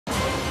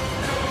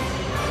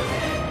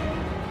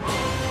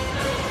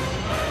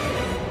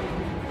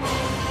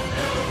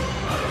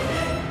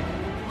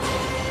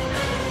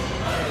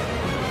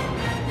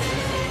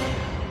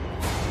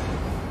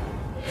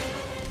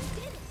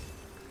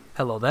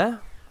Hello there,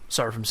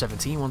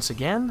 Seraphim17 once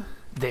again.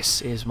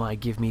 This is my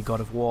Give Me God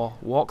of War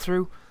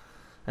walkthrough,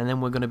 and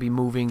then we're going to be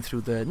moving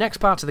through the next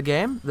part of the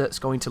game that's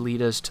going to lead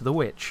us to the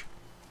Witch.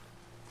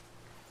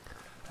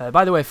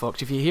 By the way,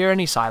 folks, if you hear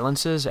any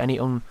silences, any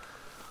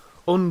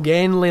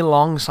ungainly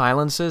long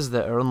silences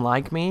that are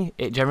unlike me,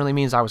 it generally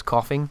means I was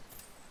coughing,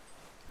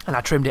 and I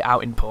trimmed it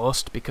out in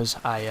post because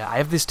I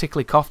have this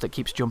tickly cough that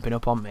keeps jumping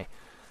up on me,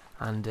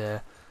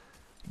 and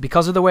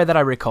because of the way that I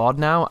record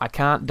now, I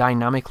can't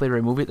dynamically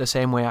remove it the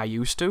same way I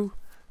used to,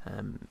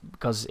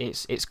 because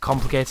it's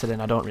complicated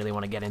and I don't really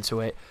want to get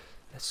into it.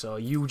 So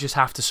you just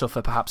have to suffer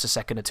perhaps a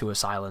second or two of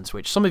silence,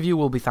 which some of you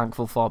will be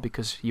thankful for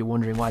because you're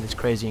wondering why this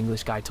crazy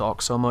English guy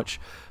talks so much.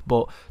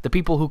 But the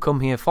people who come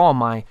here for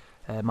my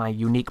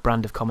unique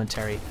brand of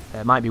commentary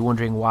might be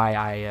wondering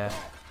why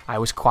I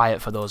was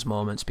quiet for those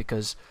moments,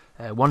 because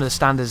one of the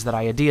standards that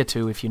I adhere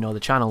to, if you know the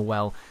channel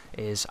well,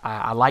 is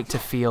I like to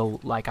feel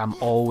like I'm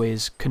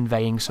always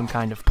conveying some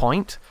kind of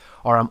point,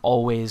 or I'm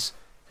always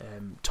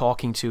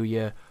talking to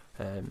you,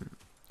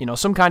 you know,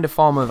 some kind of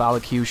form of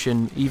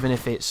allocution, even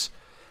if it's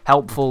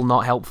helpful,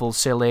 not helpful,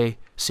 silly,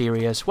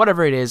 serious,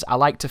 whatever it is. I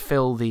like to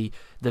fill the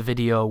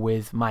video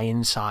with my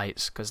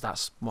insights, because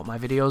that's what my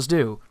videos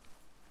do.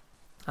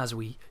 As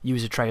we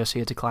use Atreus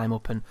here to climb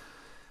up, and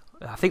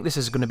I think this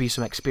is going to be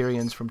some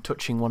experience from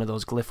touching one of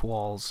those glyph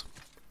walls.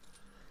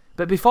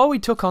 But before we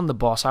took on the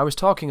boss, I was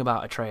talking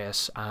about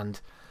Atreus,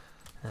 and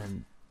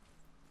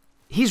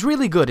he's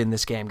really good in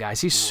this game,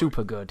 guys. He's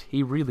super good.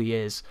 He really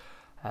is.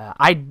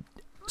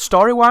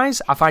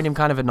 Story-wise, I find him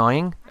kind of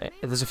annoying.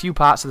 There's a few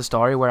parts of the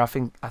story where I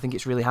think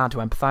it's really hard to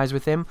empathise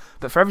with him,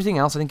 but for everything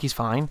else, I think he's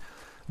fine.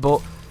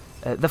 But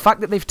the fact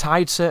that they've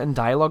tied certain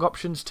dialogue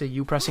options to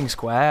you pressing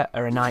square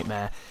are a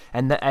nightmare,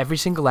 and that every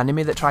single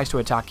enemy that tries to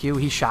attack you,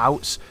 he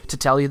shouts to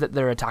tell you that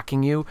they're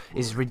attacking you,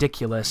 is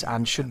ridiculous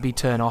and should be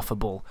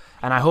turn-offable.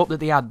 And I hope that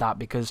they add that,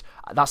 because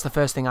that's the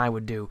first thing I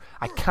would do.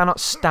 I cannot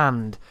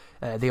stand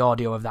the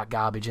audio of that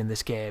garbage in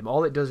this game.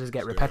 All it does is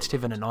get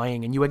repetitive and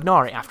annoying, and you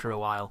ignore it after a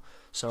while.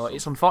 So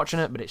it's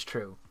unfortunate, but it's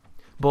true.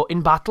 But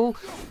in battle,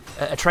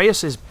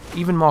 Atreus is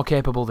even more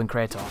capable than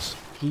Kratos.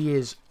 He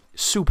is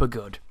super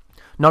good.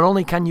 Not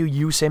only can you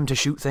use him to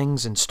shoot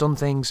things and stun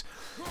things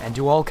and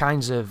do all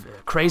kinds of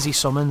crazy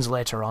summons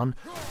later on,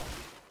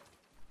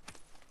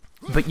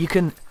 but you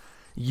can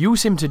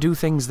use him to do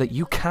things that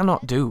you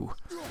cannot do.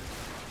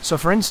 So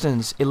for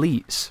instance,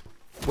 elites.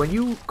 When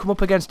you come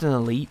up against an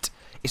elite,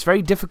 it's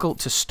very difficult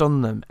to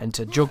stun them and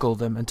to juggle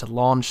them and to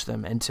launch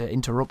them and to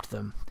interrupt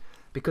them,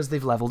 because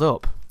they've leveled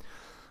up.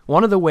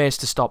 One of the ways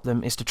to stop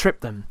them is to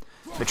trip them.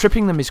 But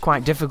tripping them is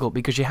quite difficult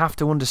because you have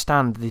to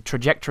understand the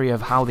trajectory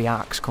of how the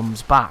axe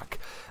comes back.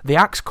 The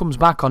axe comes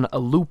back on a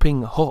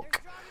looping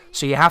hook,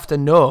 so you have to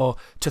know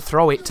to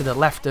throw it to the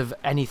left of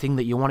anything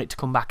that you want it to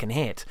come back and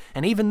hit.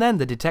 And even then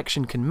the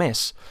detection can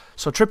miss.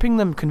 So tripping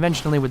them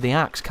conventionally with the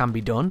axe can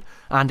be done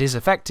and is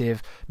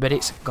effective, but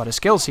it's got a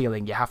skill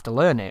ceiling. You have to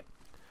learn it.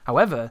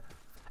 However,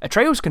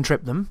 Atreus can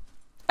trip them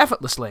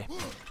effortlessly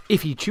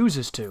if he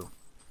chooses to.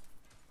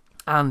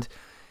 And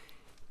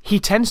he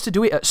tends to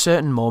do it at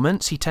certain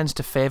moments. He tends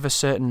to favour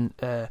certain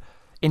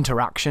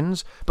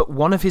interactions. But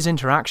one of his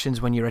interactions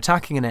when you're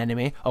attacking an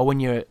enemy, or when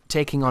you're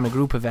taking on a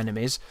group of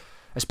enemies,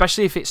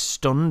 especially if it's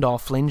stunned or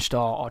flinched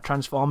or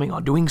transforming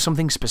or doing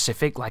something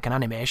specific like an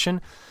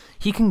animation,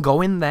 he can go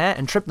in there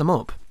and trip them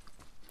up.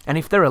 And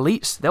if they're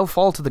elites, they'll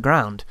fall to the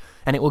ground,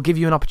 and it will give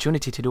you an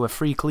opportunity to do a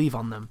free cleave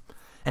on them.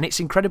 And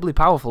it's incredibly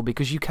powerful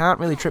because you can't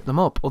really trip them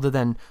up other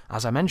than,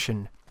 as I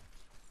mentioned.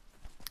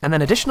 And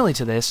then additionally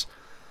to this,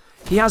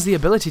 he has the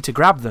ability to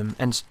grab them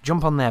and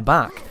jump on their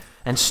back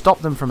and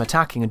stop them from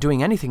attacking and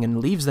doing anything, and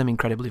leaves them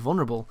incredibly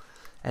vulnerable.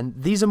 And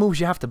these are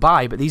moves you have to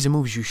buy, but these are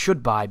moves you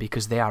should buy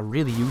because they are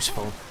really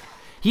useful.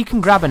 He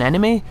can grab an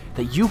enemy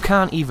that you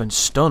can't even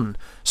stun,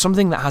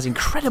 something that has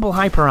incredible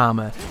hyper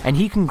armor, and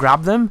he can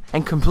grab them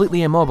and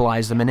completely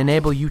immobilize them and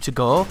enable you to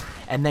go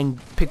and then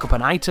pick up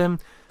an item,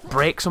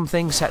 break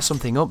something, set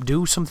something up,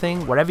 do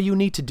something, whatever you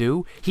need to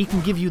do. He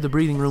can give you the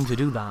breathing room to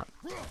do that.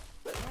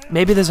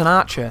 Maybe there's an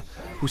archer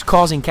who's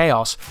causing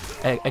chaos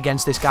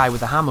against this guy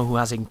with a hammer who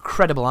has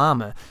incredible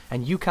armor,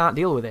 and you can't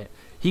deal with it.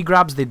 He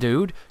grabs the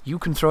dude, you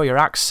can throw your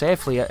axe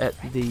safely at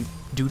the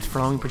dude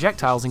throwing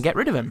projectiles and get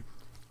rid of him.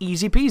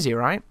 Easy peasy,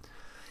 right?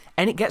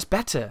 And it gets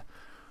better.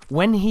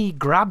 When he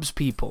grabs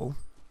people,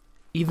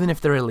 even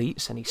if they're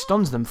elites, and he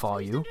stuns them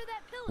for you,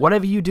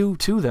 whatever you do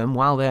to them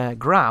while they're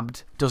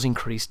grabbed does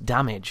increase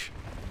damage.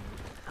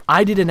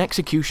 I did an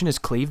Executioner's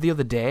Cleave the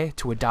other day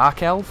to a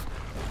Dark Elf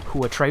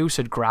who Atreus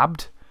had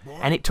grabbed,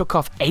 and it took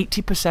off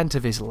 80%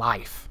 of his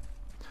life.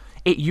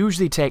 It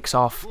usually takes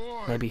off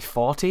maybe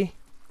 40.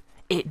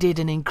 It did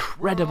an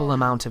incredible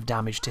amount of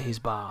damage to his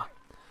bar.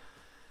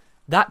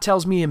 That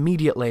tells me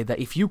immediately that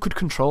if you could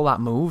control that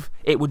move,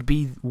 it would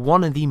be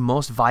one of the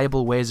most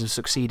viable ways of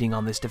succeeding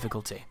on this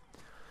difficulty,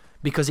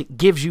 because it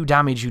gives you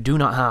damage you do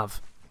not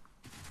have,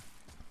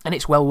 and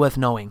it's well worth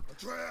knowing.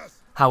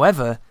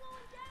 However,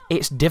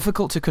 it's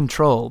difficult to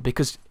control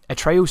because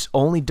Atreus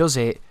only does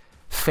it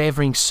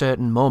favouring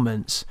certain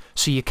moments,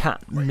 so you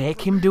can't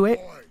make him do it.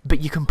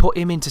 but you can put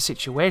him into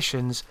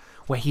situations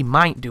where he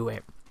might do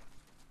it.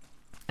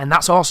 And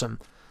that's awesome.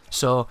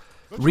 So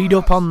read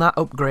up on that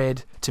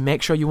upgrade to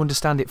make sure you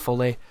understand it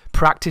fully,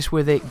 practice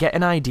with it, get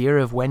an idea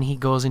of when he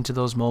goes into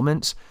those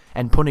moments,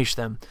 and punish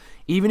them.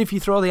 Even if you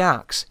throw the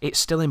axe, it's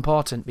still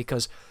important,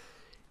 because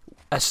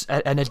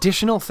an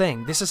additional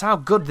thing, this is how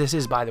good this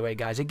is, by the way,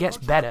 guys, it gets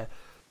better.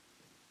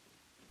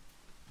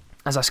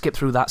 As I skip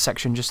through that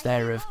section just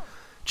there of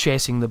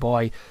chasing the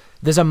boy,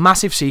 there's a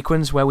massive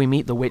sequence where we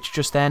meet the witch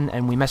just then,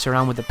 and we mess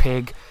around with the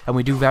pig, and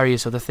we do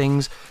various other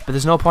things, but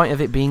there's no point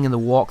of it being in the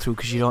walkthrough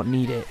because you don't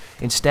need it.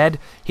 Instead,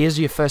 here's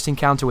your first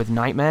encounter with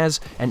nightmares,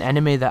 an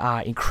enemy that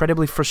are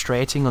incredibly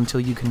frustrating until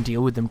you can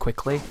deal with them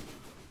quickly.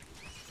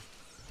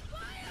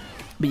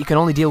 But you can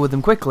only deal with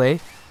them quickly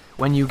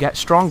when you get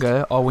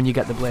stronger or when you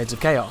get the Blades of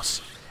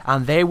Chaos,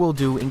 and they will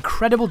do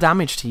incredible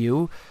damage to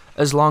you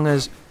as well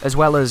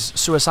as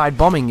suicide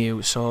bombing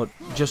you, so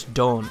just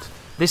don't.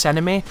 This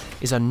enemy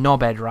is a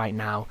knobhead right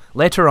now.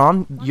 Later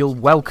on, you'll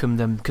welcome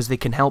them because they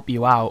can help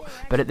you out,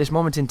 but at this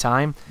moment in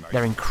time,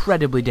 they're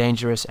incredibly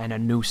dangerous and a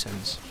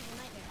nuisance.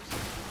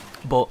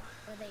 But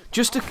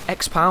just to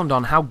expound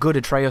on how good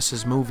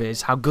Atreus' move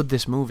is, how good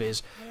this move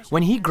is,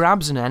 when he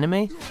grabs an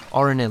enemy,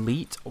 or an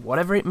elite, or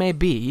whatever it may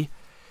be,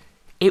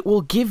 it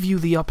will give you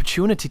the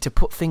opportunity to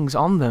put things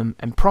on them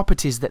and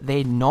properties that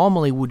they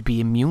normally would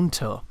be immune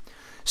to.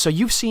 So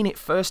you've seen it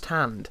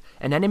firsthand.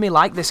 An enemy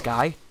like this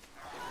guy,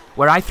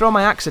 where I throw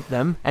my axe at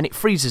them and it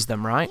freezes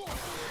them, right?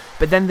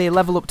 But then they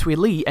level up to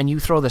elite and you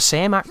throw the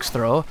same axe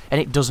throw and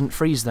it doesn't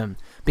freeze them,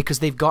 because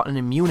they've got an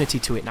immunity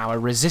to it now, a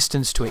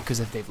resistance to it, because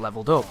they've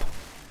leveled up.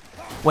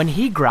 When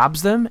he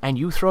grabs them and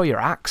you throw your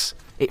axe,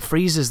 it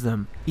freezes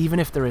them, even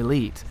if they're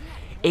elite.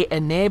 It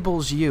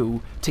enables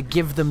you to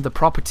give them the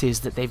properties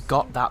that they've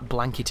got that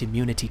blanket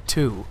immunity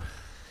to.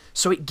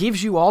 So it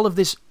gives you all of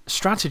this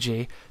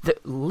strategy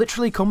that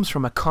literally comes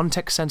from a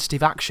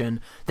context-sensitive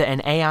action that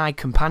an AI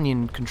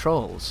companion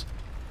controls.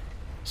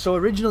 So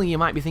originally you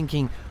might be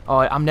thinking, oh,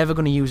 I'm never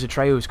going to use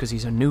Atreus because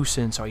he's a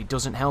nuisance, or he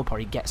doesn't help, or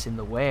he gets in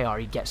the way, or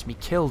he gets me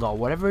killed, or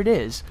whatever it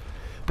is.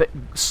 But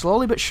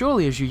slowly but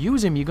surely, as you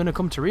use him, you're going to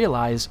come to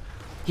realize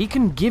he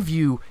can give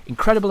you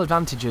incredible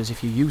advantages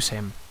if you use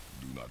him.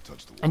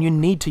 And you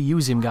need to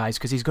use him, guys,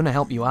 because he's going to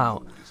help you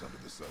out.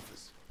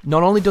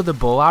 Not only do the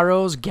bow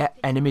arrows get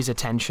enemies'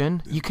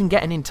 attention, you can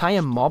get an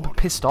entire mob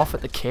pissed off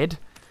at the kid.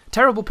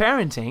 Terrible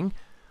parenting,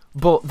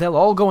 but they'll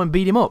all go and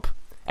beat him up.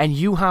 And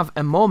you have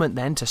a moment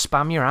then to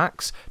spam your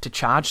axe, to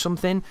charge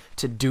something,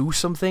 to do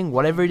something,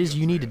 whatever it is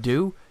you need to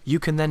do, you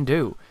can then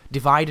do.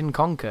 Divide and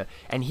conquer.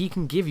 And he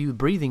can give you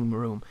breathing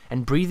room.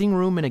 And breathing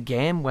room in a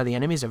game where the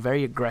enemies are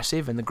very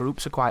aggressive and the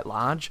groups are quite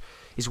large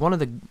is one of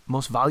the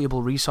most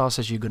valuable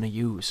resources you're going to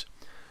use.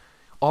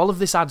 All of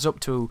this adds up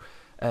to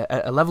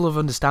a level of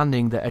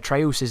understanding that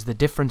Atreus is the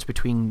difference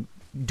between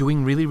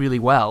doing really, really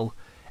well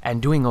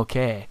and doing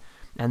okay.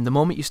 And the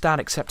moment you start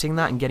accepting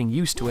that and getting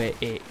used to it,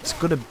 it's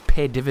going to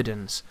pay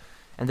dividends.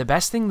 And the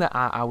best thing that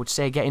I would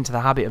say get into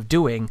the habit of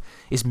doing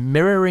is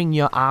mirroring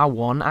your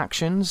R1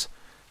 actions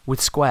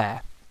with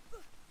square.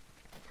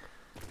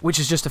 Which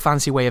is just a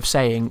fancy way of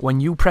saying, when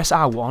you press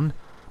R1,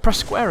 press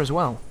square as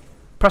well.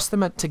 Press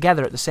them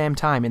together at the same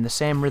time in the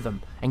same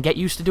rhythm, and get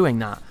used to doing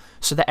that,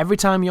 so that every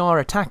time you're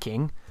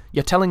attacking,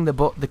 you're telling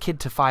the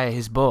kid to fire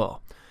his bow.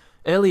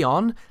 Early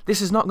on,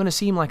 this is not going to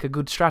seem like a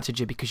good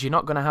strategy because you're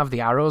not going to have the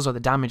arrows or the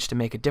damage to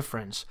make a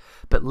difference.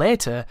 But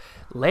later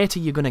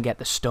you're going to get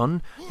the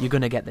stun, you're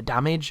going to get the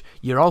damage,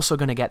 you're also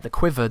going to get the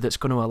quiver that's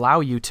going to allow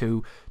you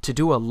to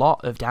do a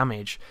lot of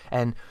damage.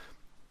 And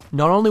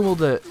not only will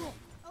the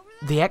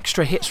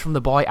extra hits from the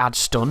boy add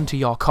stun to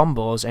your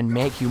combos and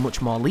make you much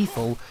more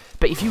lethal,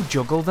 but if you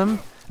juggle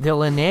them,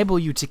 they'll enable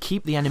you to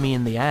keep the enemy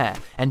in the air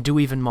and do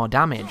even more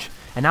damage.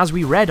 And as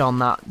we read on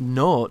that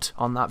note,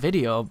 on that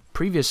video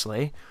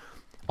previously,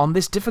 on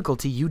this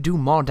difficulty you do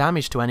more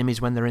damage to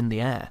enemies when they're in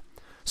the air.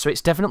 So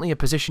it's definitely a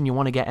position you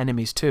want to get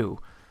enemies to.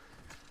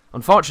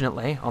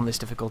 Unfortunately, on this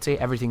difficulty,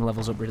 everything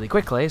levels up really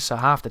quickly, so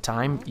half the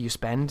time you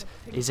spend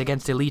is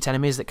against elite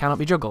enemies that cannot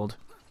be juggled.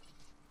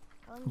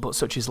 But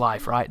such is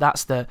life, right?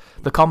 That's the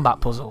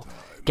combat puzzle.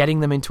 Getting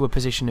them into a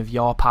position of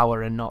your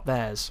power and not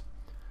theirs.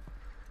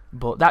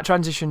 But that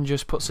transition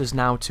just puts us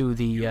now to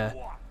the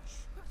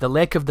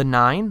Lake of the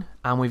Nine,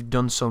 and we've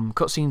done some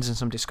cutscenes and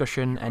some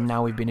discussion, and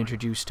now we've been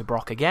introduced to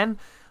Brok again.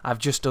 I've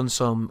just done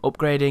some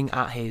upgrading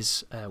at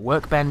his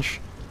workbench.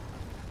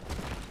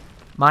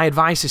 My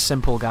advice is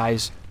simple,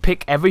 guys.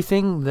 Pick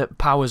everything that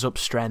powers up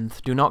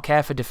strength. Do not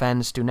care for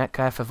defense, do not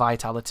care for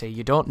vitality.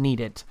 You don't need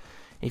it.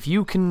 If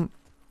you can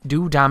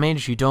do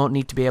damage, you don't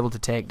need to be able to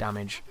take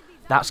damage.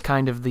 That's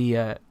kind of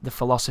the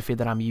philosophy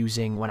that I'm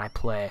using when I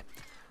play.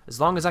 As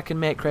long as I can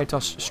make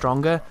Kratos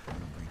stronger,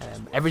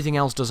 everything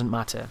else doesn't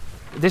matter.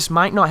 This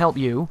might not help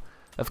you,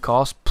 of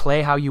course.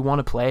 Play how you want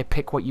to play,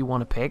 pick what you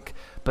want to pick,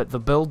 but the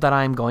build that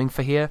I'm going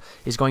for here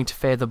is going to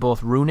favour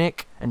both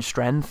runic and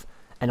strength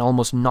and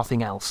almost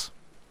nothing else.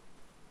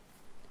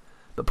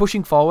 But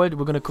pushing forward,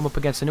 we're going to come up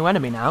against a new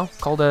enemy now,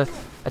 called a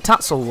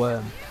Tatzel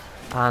Worm.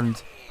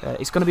 And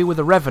it's going to be with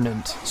a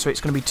Revenant, so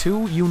it's going to be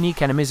 2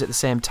 unique enemies at the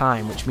same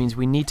time, which means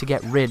we need to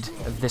get rid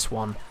of this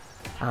one.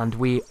 And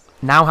we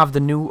now have the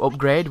new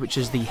upgrade, which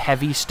is the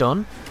Heavy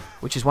Stun,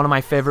 which is one of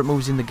my favourite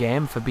moves in the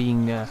game for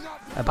being a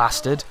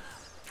bastard.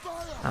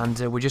 And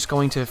we're just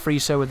going to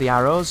freeze her with the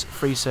arrows,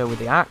 freeze her with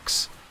the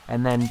axe,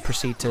 and then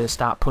proceed to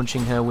start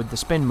punching her with the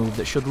spin move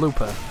that should loop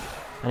her.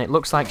 And it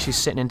looks like she's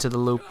sitting into the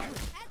loop.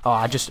 Oh,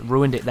 I just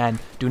ruined it then.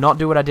 Do not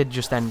do what I did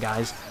just then,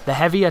 guys. The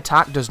heavy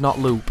attack does not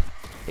loop.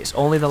 It's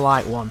only the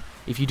light one.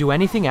 If you do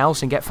anything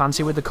else and get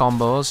fancy with the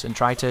combos and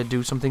try to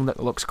do something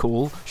that looks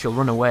cool, she'll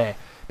run away.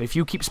 But if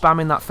you keep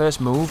spamming that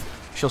first move,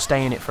 she'll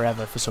stay in it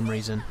forever for some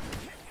reason.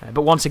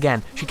 But once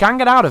again, she can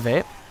get out of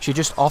it. She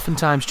just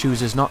oftentimes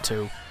chooses not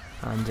to.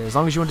 And as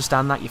long as you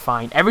understand that, you're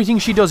fine. Everything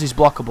she does is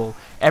blockable.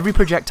 Every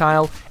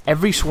projectile,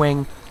 every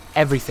swing,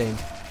 everything.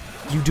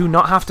 You do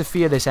not have to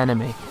fear this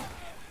enemy.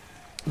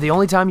 The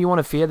only time you want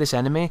to fear this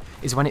enemy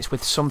is when it's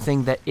with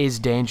something that is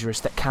dangerous,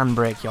 that can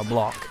break your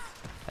block.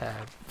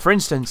 For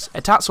instance,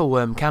 a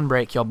Tatzelworm can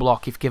break your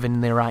block if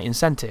given the right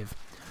incentive.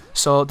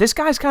 So this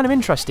guy's kind of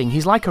interesting.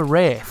 He's like a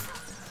Wraith.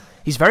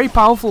 He's very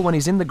powerful when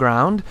he's in the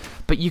ground,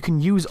 but you can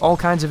use all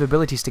kinds of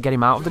abilities to get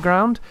him out of the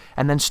ground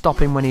and then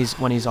stop him when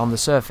he's on the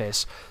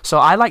surface. So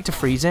I like to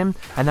freeze him,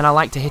 and then I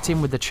like to hit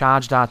him with the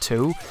charged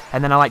R2,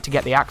 and then I like to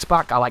get the axe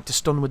back. I like to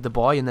stun with the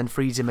boy and then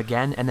freeze him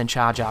again and then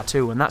charge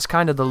R2, and that's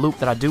kind of the loop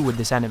that I do with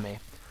this enemy.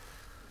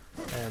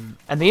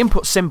 And the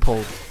input's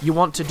simple. You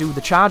want to do the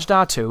charged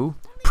R2,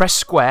 press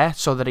square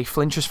so that he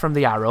flinches from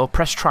the arrow,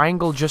 press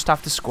triangle just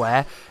after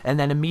square, and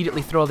then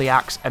immediately throw the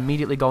axe,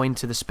 immediately go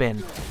into the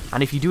spin.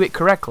 And if you do it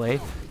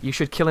correctly, you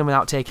should kill him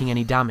without taking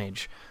any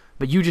damage.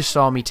 But you just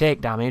saw me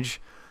take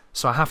damage,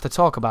 so I have to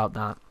talk about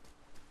that.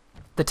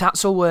 The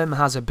Tatzelworm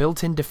has a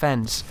built-in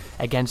defense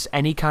against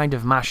any kind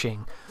of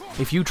mashing.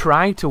 If you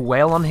try to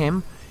wail on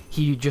him,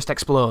 he just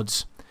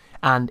explodes.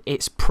 And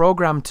it's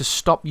programmed to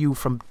stop you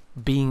from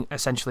being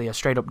essentially a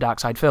straight up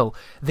Darkside Phil.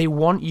 They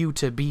want you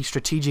to be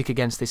strategic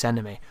against this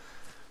enemy.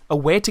 A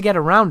way to get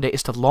around it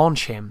is to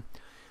launch him.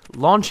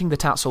 Launching the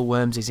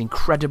Tatzelworms is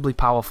incredibly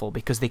powerful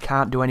because they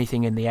can't do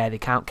anything in the air, they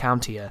can't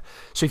counter you.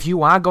 So if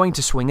you are going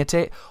to swing at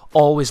it,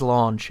 always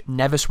launch,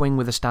 never swing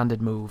with a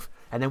standard move.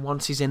 And then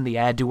once he's in the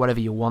air, do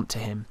whatever you want to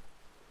him.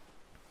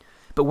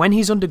 But when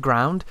he's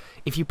underground,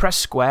 if you press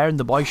square and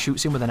the boy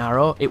shoots him with an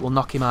arrow, it will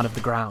knock him out of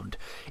the ground.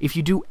 If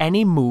you do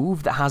any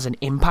move that has an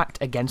impact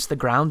against the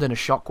ground and a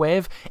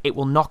shockwave, it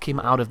will knock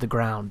him out of the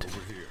ground.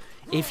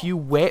 If you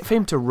wait for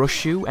him to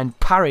rush you and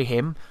parry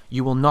him,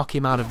 you will knock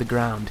him out of the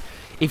ground.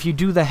 If you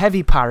do the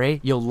heavy parry,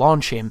 you'll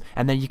launch him,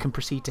 and then you can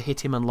proceed to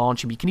hit him and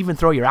launch him. You can even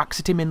throw your axe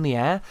at him in the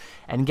air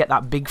and get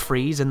that big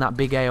freeze and that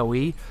big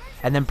AoE,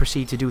 and then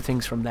proceed to do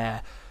things from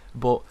there.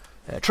 But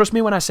trust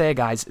me when I say,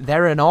 guys,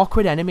 they're an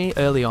awkward enemy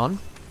early on,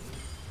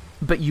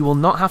 but you will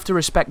not have to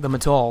respect them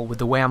at all with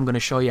the way I'm going to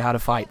show you how to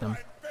fight them.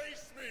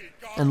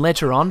 And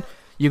later on,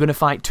 you're going to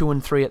fight 2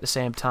 and 3 at the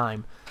same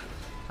time.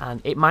 And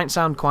it might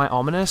sound quite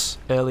ominous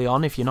early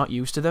on if you're not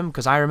used to them,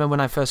 because I remember when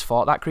I first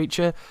fought that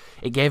creature,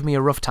 it gave me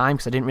a rough time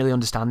because I didn't really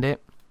understand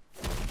it.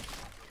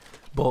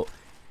 But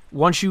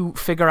once you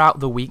figure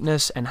out the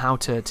weakness and how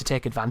to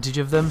take advantage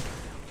of them,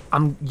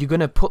 you're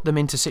going to put them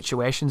into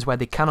situations where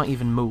they cannot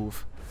even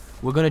move.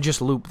 We're going to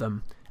just loop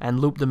them,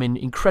 and loop them in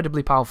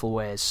incredibly powerful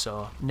ways,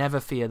 so never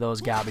fear those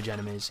garbage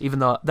enemies. Even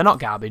though they're not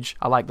garbage,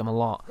 I like them a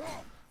lot.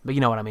 But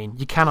you know what I mean.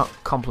 You cannot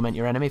compliment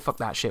your enemy, fuck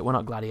that shit, we're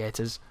not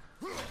gladiators.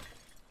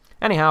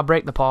 Anyhow,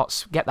 break the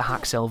pots, get the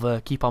hack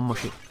silver, keep on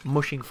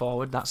mushing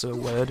forward, that's a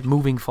word,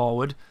 moving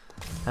forward.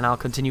 And I'll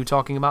continue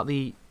talking about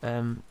the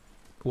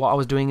what I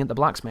was doing at the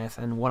blacksmith,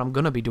 and what I'm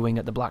going to be doing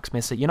at the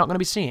blacksmith that you're not going to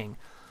be seeing.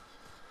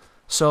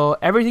 So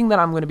everything that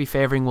I'm going to be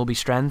favouring will be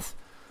strength.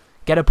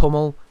 Get a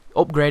pummel,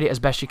 upgrade it as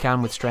best you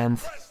can with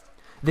strength.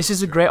 This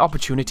is a great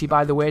opportunity,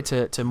 by the way,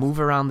 to move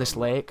around this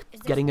lake,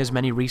 getting as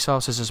many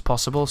resources as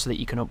possible so that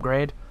you can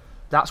upgrade.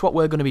 That's what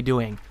we're going to be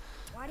doing.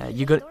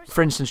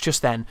 For instance,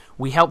 just then,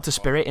 we helped a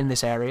spirit in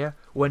this area.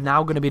 We're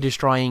now going to be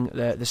destroying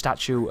the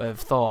statue of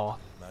Thor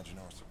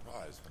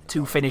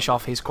to finish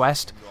off his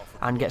quest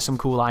and get some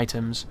cool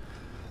items.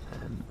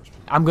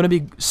 I'm going to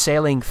be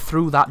sailing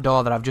through that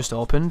door that I've just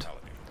opened,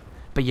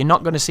 but you're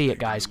not going to see it,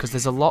 guys, because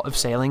there's a lot of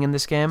sailing in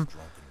this game.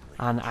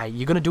 And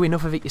you're going to do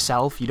enough of it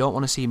yourself, you don't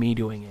want to see me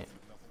doing it.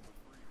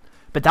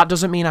 But that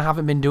doesn't mean I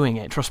haven't been doing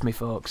it, trust me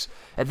folks.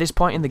 At this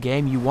point in the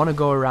game, you want to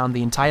go around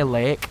the entire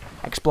lake,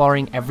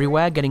 exploring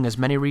everywhere, getting as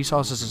many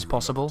resources as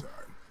possible.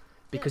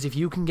 Because if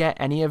you can get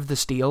any of the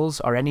steals,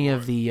 or any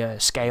of the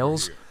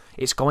scales,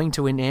 it's going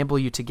to enable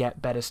you to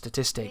get better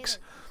statistics.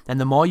 And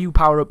the more you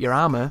power up your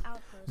armor,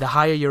 the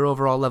higher your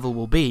overall level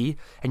will be,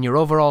 and your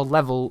overall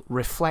level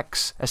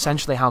reflects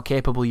essentially how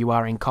capable you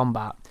are in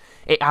combat.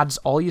 It adds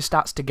all your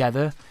stats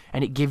together,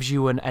 and it gives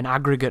you an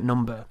aggregate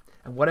number.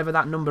 And whatever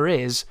that number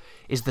is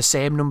the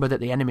same number that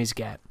the enemies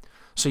get.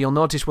 So you'll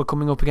notice we're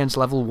coming up against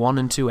level 1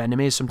 and 2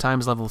 enemies,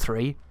 sometimes level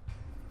 3.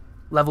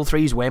 Level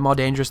 3 is way more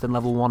dangerous than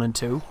level 1 and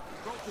 2.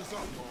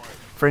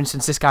 For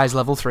instance, this guy's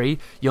level 3.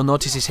 You'll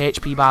notice his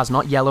HP bar's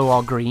not yellow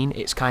or green,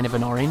 it's kind of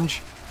an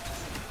orange.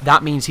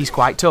 that means he's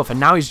quite tough. And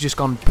now he's just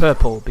gone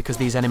purple because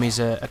these enemies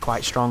are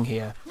quite strong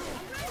here.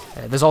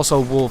 There's also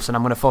wolves, and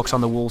I'm going to focus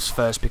on the wolves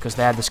first because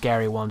they're the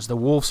scary ones. The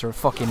wolves are a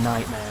fucking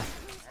nightmare.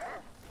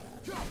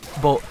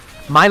 But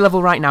my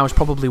level right now is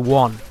probably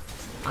 1,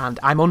 and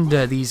I'm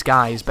under these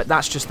guys, but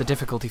that's just the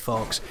difficulty,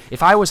 folks.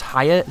 If I was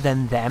higher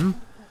than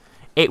them,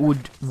 it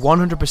would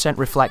 100%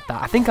 reflect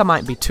that. I think I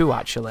might be 2,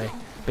 actually,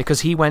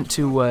 because he went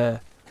to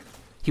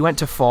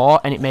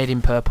 4, and it made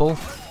him purple.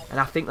 And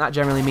I think that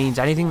generally means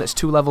anything that's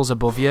 2 levels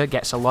above you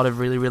gets a lot of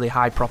really, really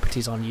high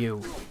properties on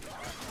you.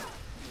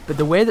 But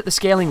the way that the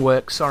scaling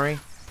works,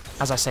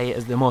 as I say it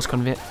as the most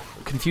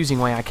confusing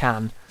way I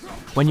can,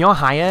 when you're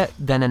higher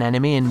than an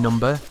enemy in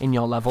number in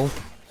your level,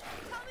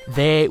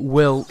 they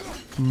will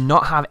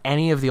not have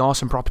any of the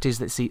awesome properties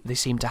that they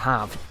seem to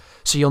have.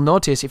 So you'll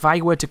notice if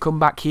I were to come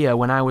back here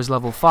when I was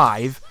level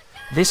 5,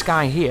 this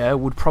guy here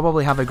would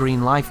probably have a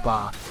green life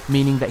bar,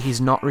 meaning that he's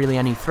not really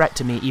any threat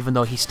to me, even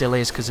though he still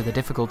is because of the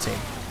difficulty.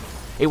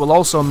 It will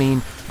also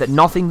mean that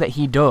nothing that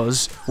he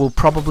does will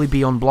probably be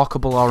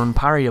unblockable or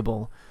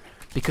unparryable,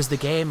 because the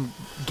game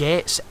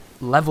gates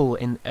level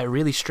in a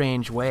really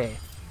strange way.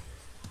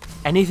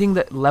 Anything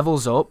that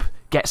levels up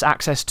gets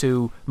access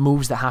to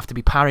moves that have to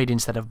be parried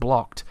instead of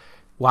blocked,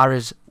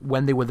 whereas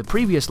when they were the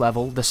previous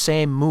level, the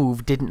same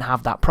move didn't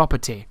have that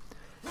property.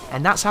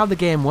 And that's how the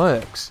game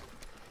works.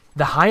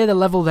 The higher the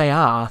level they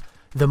are,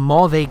 the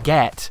more they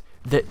get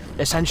that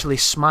essentially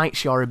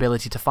smites your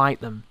ability to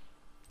fight them.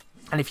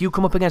 And if you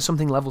come up against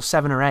something level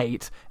 7 or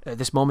 8 at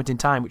this moment in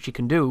time, which you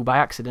can do by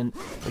accident,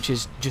 which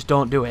is just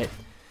don't do it,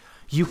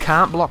 you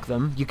can't block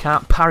them, you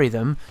can't parry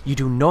them, you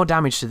do no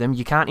damage to them,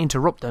 you can't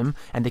interrupt them,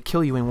 and they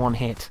kill you in 1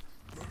 hit.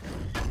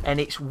 And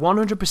it's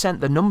 100%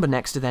 the number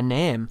next to their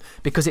name,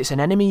 because it's an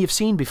enemy you've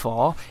seen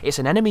before, it's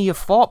an enemy you've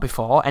fought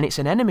before, and it's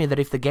an enemy that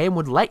if the game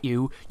would let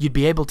you, you'd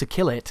be able to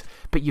kill it,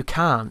 but you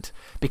can't,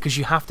 because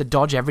you have to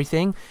dodge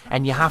everything,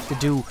 and you have to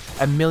do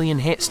a million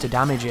hits to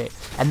damage it.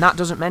 And that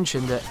doesn't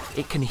mention that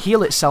it can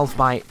heal itself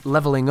by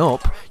leveling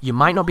up. You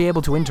might not be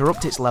able to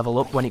interrupt its level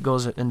up when it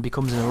goes and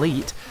becomes an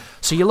elite,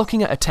 so you're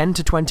looking at a 10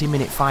 to 20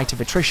 minute fight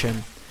of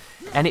attrition,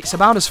 and it's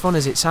about as fun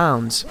as it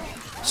sounds.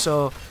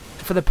 So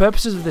for the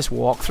purposes of this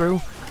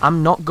walkthrough,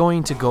 I'm not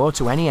going to go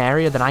to any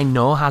area that I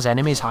know has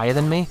enemies higher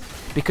than me,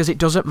 because it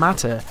doesn't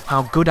matter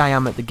how good I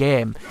am at the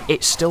game,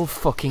 it's still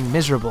fucking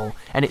miserable.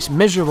 And it's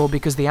miserable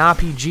because the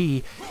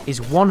RPG is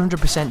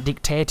 100%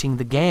 dictating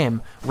the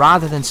game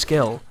rather than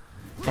skill.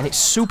 And it's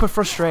super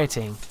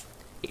frustrating.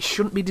 It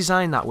shouldn't be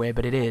designed that way,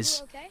 but it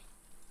is.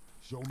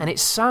 And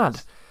it's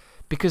sad,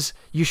 because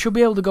you should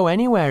be able to go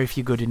anywhere if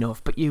you're good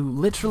enough, but you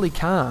literally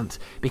can't,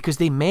 because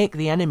they make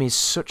the enemies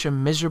such a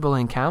miserable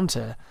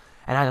encounter.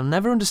 And I'll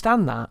never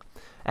understand that.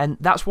 And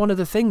that's one of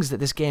the things that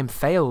this game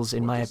fails,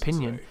 in my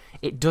opinion.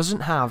 It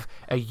doesn't have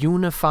a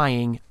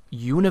unifying,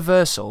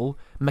 universal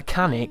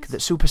mechanic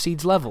that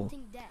supersedes level.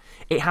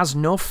 It has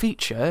no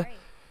feature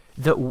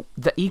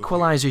that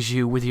equalizes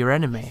you with your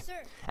enemy.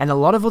 And a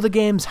lot of other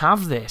games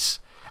have this.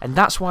 And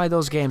that's why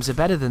those games are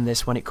better than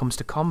this when it comes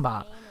to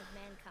combat.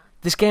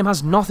 This game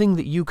has nothing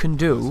that you can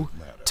do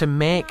to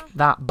make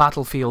that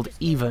battlefield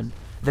even.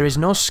 There is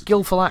no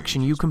skillful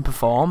action you can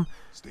perform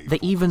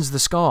that evens the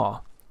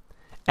score.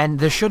 And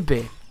there should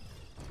be.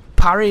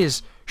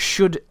 Parries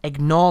should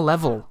ignore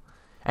level,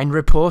 and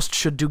riposte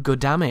should do good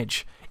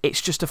damage.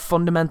 It's just a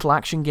fundamental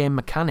action game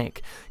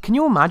mechanic. Can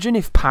you imagine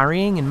if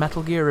parrying in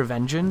Metal Gear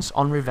Revengeance,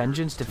 on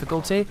Revengeance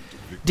difficulty,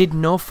 did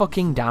no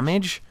fucking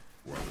damage?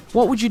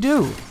 What would you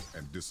do?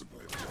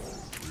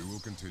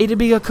 It'd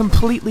be a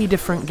completely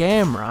different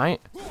game,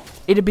 right?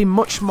 It'd be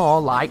much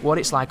more like what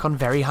it's like on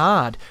Very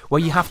Hard,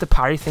 where you have to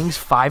parry things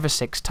 5 or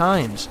 6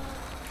 times.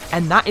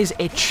 And that is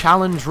a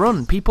challenge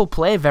run. People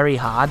play Very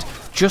Hard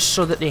just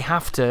so that they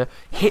have to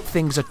hit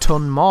things a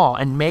ton more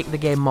and make the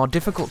game more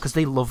difficult because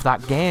they love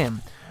that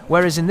game.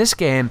 Whereas in this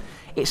game,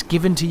 it's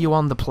given to you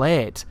on the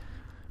plate.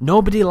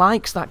 Nobody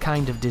likes that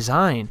kind of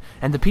design,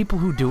 and the people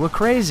who do are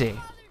crazy.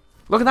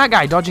 Look at that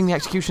guy dodging the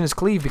Executioner's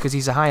Cleave because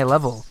he's a higher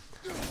level.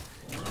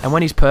 And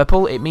when he's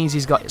purple, it means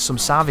he's got some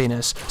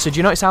savviness. So do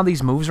you notice how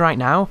these moves right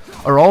now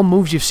are all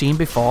moves you've seen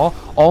before?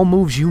 All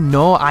moves you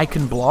know I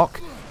can block.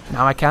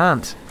 Now I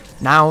can't.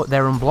 Now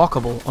they're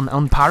unblockable,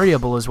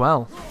 unparryable as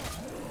well.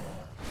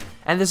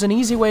 And there's an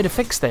easy way to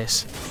fix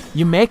this.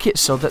 You make it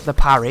so that the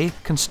parry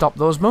can stop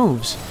those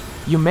moves.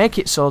 You make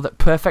it so that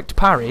perfect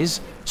parries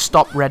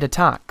stop red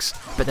attacks,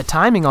 but the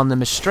timing on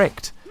them is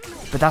strict.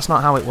 But that's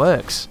not how it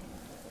works.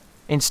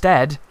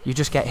 Instead, you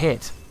just get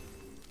hit.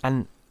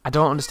 And I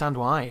don't understand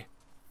why.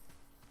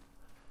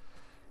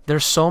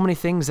 There's so many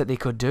things that they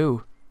could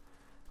do.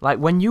 Like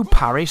when you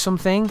parry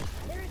something,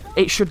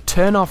 it should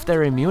turn off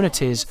their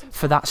immunities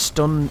for that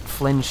stun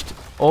flinched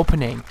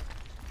opening.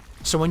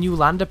 So when you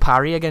land a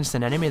parry against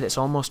an enemy that's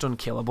almost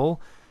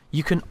unkillable,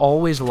 you can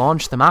always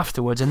launch them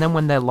afterwards, and then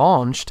when they're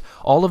launched,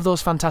 all of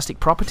those fantastic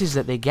properties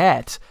that they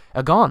get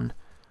are gone.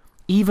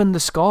 Even the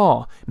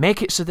score.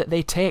 Make it so that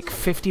they take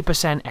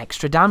 50%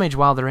 extra damage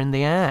while they're in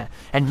the air,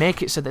 and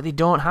make it so that they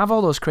don't have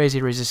all those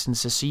crazy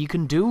resistances, so you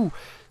can do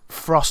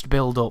frost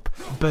build up,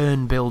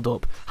 burn build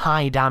up,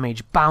 high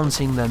damage,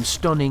 bouncing them,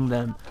 stunning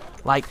them.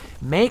 Like,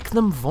 make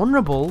them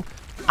vulnerable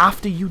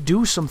after you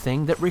do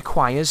something that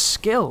requires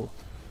skill.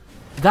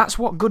 That's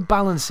what good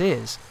balance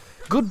is.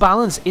 Good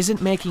balance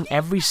isn't making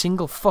every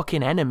single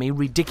fucking enemy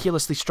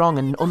ridiculously strong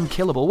and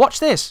unkillable. Watch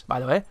this, by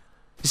the way.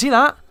 You see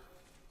that?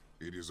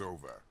 It is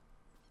over.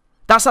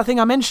 That's that thing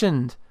I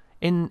mentioned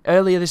in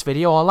earlier this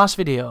video or last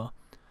video.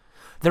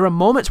 There are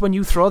moments when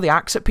you throw the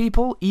axe at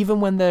people,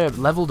 even when they're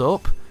leveled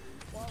up,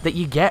 that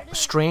you get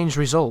strange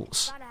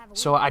results.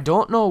 So I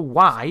don't know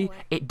why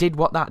it did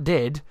what that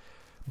did,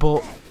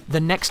 but the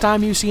next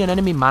time you see an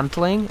enemy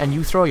mantling and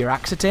you throw your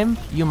axe at him,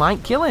 you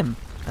might kill him.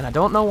 And I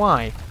don't know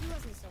why.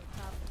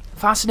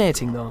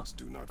 Fascinating though,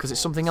 because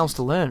it's something else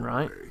to learn,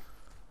 right?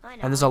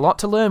 And there's a lot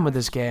to learn with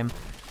this game,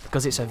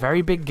 because it's a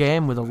very big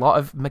game with a lot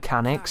of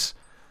mechanics.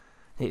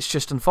 It's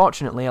just,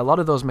 unfortunately, a lot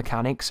of those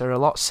mechanics are a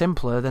lot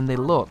simpler than they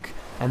look,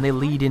 and they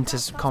lead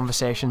into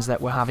conversations that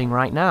we're having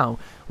right now,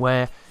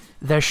 where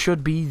there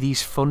should be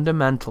these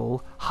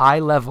fundamental,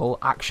 high-level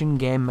action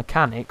game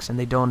mechanics, and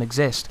they don't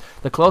exist.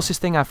 The closest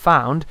thing I've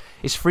found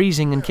is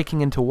freezing and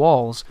kicking into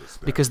walls,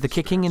 because the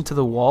kicking into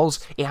the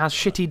walls, it has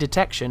shitty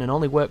detection and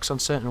only works on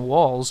certain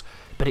walls,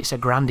 but it's a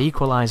grand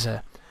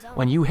equalizer.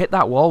 When you hit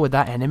that wall with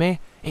that enemy,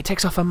 it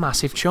takes off a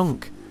massive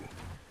chunk.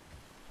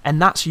 And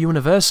that's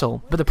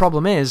universal, but the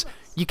problem is,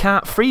 you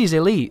can't freeze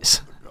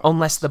elites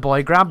unless the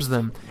boy grabs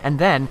them, and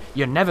then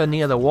you're never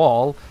near the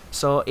wall,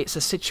 so it's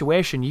a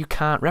situation you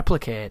can't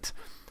replicate.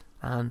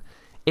 And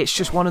it's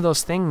just one of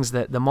those things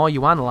that the more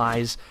you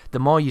analyse, the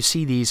more you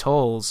see these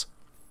holes.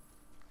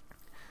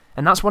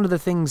 And that's one of the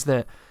things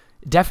that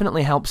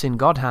definitely helps in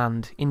God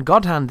Hand. In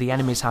God Hand, the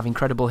enemies have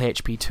incredible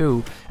HP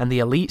too, and the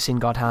elites in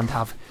God Hand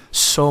have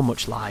so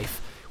much life.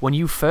 When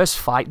you first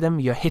fight them,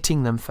 you're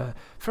hitting them for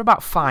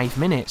about 5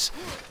 minutes.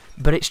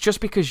 But it's just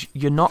because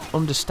you're not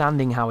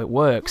understanding how it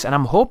works, and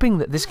I'm hoping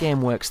that this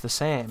game works the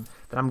same,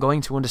 that I'm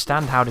going to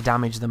understand how to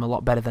damage them a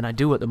lot better than I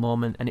do at the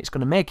moment, and it's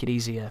going to make it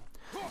easier.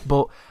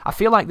 But I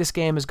feel like this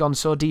game has gone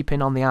so deep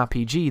in on the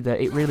RPG that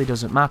it really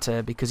doesn't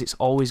matter, because it's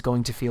always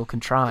going to feel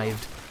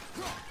contrived.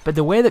 But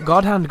the way that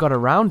God Hand got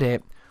around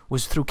it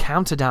was through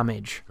counter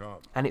damage,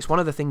 and it's one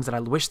of the things that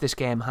I wish this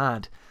game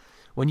had.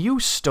 When you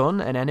stun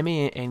an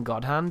enemy in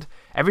God Hand,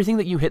 everything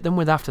that you hit them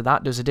with after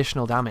that does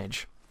additional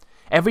damage.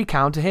 Every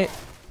counter hit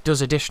does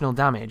additional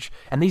damage,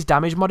 and these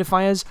damage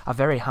modifiers are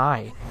very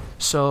high.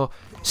 So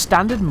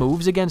standard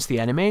moves against the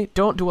enemy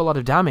don't do a lot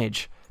of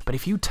damage, but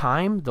if you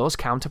time those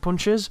counter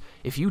punches,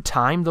 if you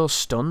time those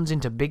stuns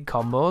into big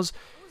combos,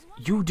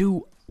 you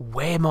do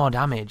way more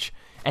damage,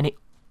 and it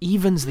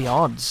evens the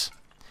odds.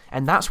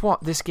 And that's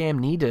what this game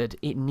needed.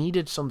 It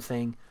needed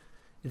something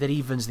that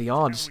evens the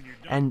odds.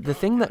 And the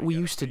thing that we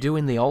used to do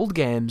in the old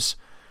games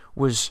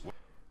was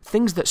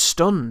things that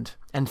stunned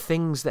and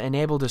things that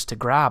enabled us to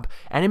grab.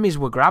 Enemies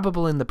were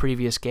grabbable in the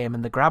previous game,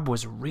 and the grab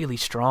was really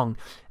strong.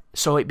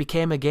 So it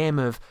became a game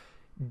of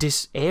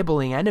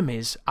disabling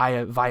enemies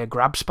either via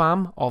grab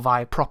spam or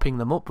via propping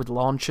them up with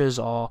launchers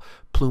or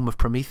Plume of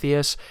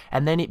Prometheus,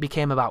 and then it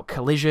became about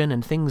collision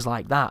and things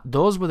like that.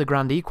 Those were the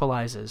grand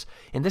equalizers.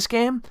 In this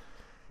game,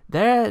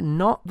 they're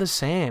not the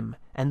same,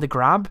 and the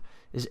grab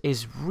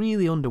is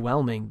really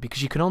underwhelming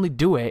because you can only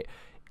do it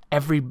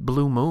every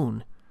blue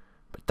moon.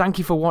 But thank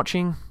you for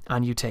watching,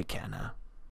 and you take care now.